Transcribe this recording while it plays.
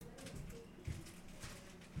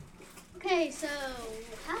Okay, so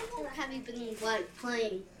how long have you been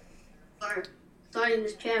playing or starting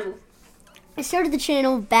this channel? I started the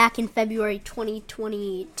channel back in February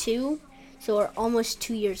 2022, so we're almost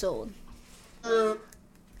 2 years old. Yeah,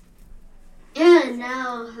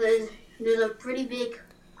 now there's a pretty big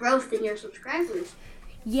growth in your subscribers.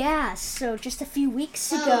 Yeah, so just a few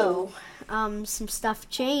weeks ago, some stuff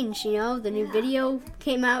changed, the new video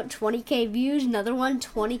came out, 20K views, another one,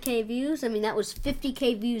 20K views. I mean, that was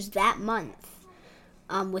 50K views that month,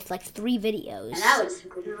 with like 3 videos. And that was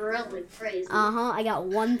really crazy. I got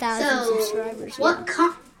 1,000 subscribers. What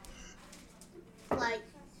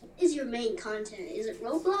is your main content? Is it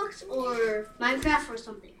Roblox or Minecraft or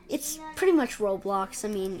something? It's pretty much Roblox. I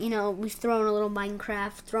mean, we've thrown a little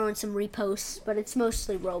Minecraft, thrown some reposts, but it's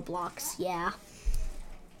mostly Roblox, yeah.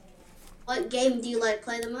 What game do you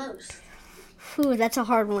play the most? Ooh, that's a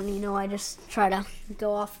hard one. I just try to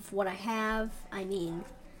go off of what I have. I mean,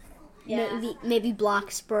 maybe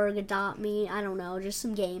Bloxburg, Adopt Me, I don't know, just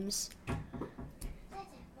some games.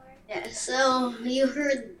 Yeah, so you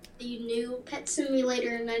heard the new Pet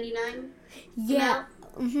Simulator 99? Yeah.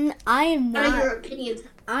 I am not. What are your opinions?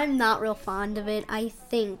 I'm not real fond of it. I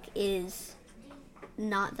think is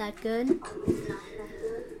not that good.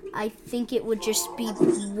 I think it would just be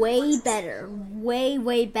way better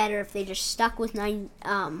if they just stuck with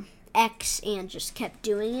X and just kept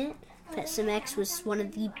doing it. Pet Sim X was one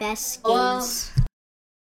of the best games.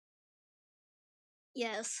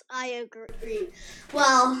 Yes, I agree.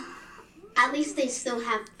 Well, at least they still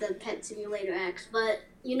have the Pet Simulator X, but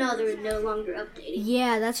they're no longer updating.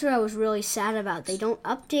 Yeah, that's what I was really sad about. They don't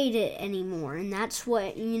update it anymore, and that's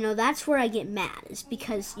what, that's where I get mad, is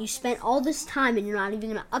because you spent all this time and you're not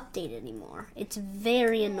even going to update it anymore. It's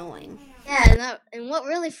very annoying. Yeah, and what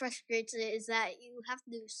really frustrates it is that you have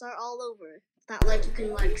to start all over. It's not like you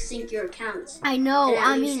can sync your accounts. I know.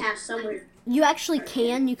 I mean, have somewhere. You actually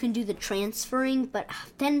can. You can do the transferring, but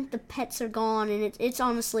then the pets are gone, and it's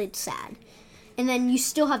honestly sad. And then you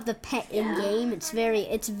still have the pet in game. It's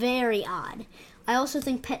very odd. I also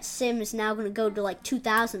think Pet Sim is now going to go to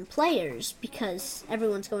 2,000 players because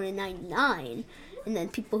everyone's going to 99, and then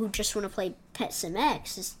people who just want to play Pet Sim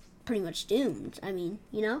X is pretty much doomed. I mean,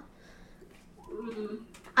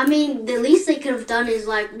 I mean, the least they could have done is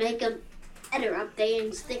make a better update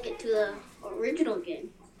and stick it to the original game.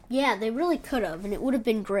 Yeah, they really could have, and it would have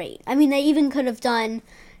been great. I mean, they even could have done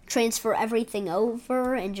transfer everything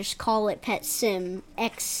over and just call it Pet Sim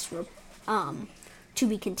X to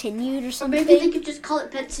be continued or something. Or maybe they could just call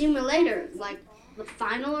it Pet Simulator, the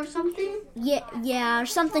final or something? Yeah, or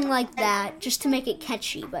something like that, just to make it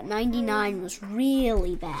catchy. But 99 was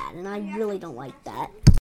really bad, and I really don't like that.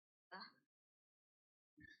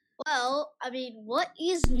 Well, I mean, what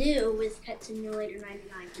is new with Pet Simulator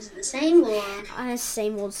 99? Is it the same or?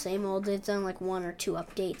 Same old. They've done 1 or 2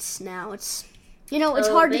 updates now. It's it's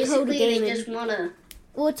hard to code a game. It's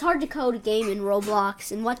hard to code a game in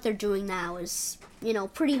Roblox, and what they're doing now is,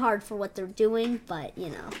 pretty hard for what they're doing, but, I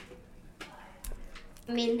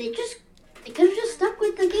mean, they could have just stuck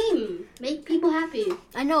with the game. Make people happy.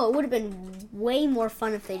 I know, it would have been way more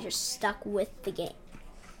fun if they just stuck with the game.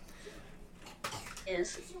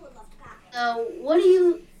 Yes. So, what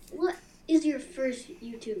is your first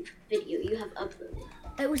YouTube video you have uploaded?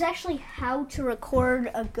 It was actually how to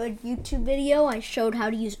record a good YouTube video. I showed how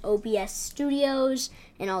to use OBS Studios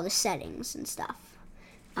and all the settings and stuff.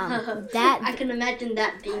 I can imagine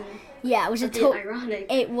that being it was a bit ironic.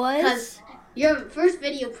 It was. Because your first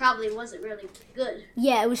video probably wasn't really good.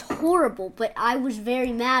 Yeah, it was horrible, but I was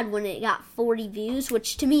very mad when it got 40 views,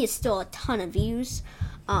 which to me is still a ton of views.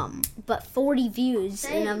 But 40 views,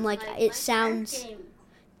 and I'm it sounds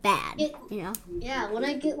bad, Yeah, when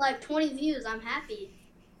I get 20 views, I'm happy.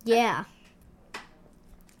 Yeah.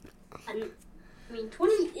 I mean,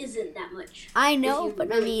 20 isn't that much. I know, but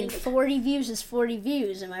really, I mean, 40 views is 40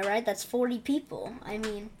 views, am I right? That's 40 people. I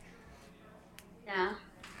mean. Yeah.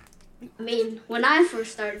 I mean, when I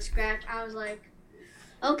first started Scratch, I was like,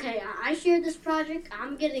 okay, I shared this project.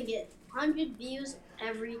 I'm going to get 100 views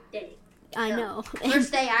every day. I know.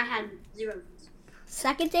 First day, I had 0 views.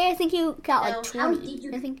 Second day, I think you got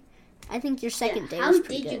 20. I think your second day was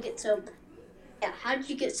pretty good. How did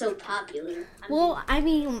you get so popular? I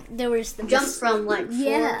mean, there was the jump from 400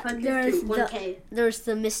 to 1K. There was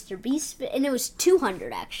the Mr. Beast, and it was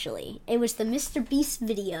 200 actually. It was the Mr. Beast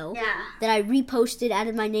video that I reposted,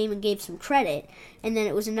 added my name, and gave some credit, and then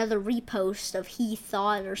it was another repost of He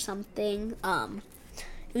Thought or something.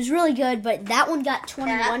 It was really good, but that one got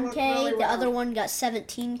 21K. Really well. The other one got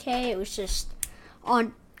 17K. It was just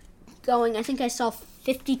ongoing. I think I saw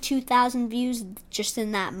 52,000 views just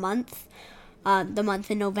in that month. the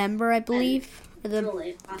month in November, I believe, or the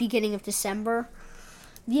Really? beginning of December.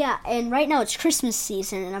 Yeah, and right now it's Christmas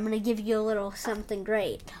season, and I'm going to give you a little something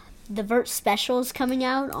great. The Vert special is coming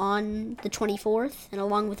out on the 24th, and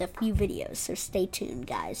along with a few videos, so stay tuned,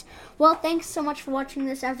 guys. Well, thanks so much for watching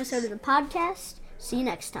this episode of the podcast. See you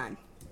next time.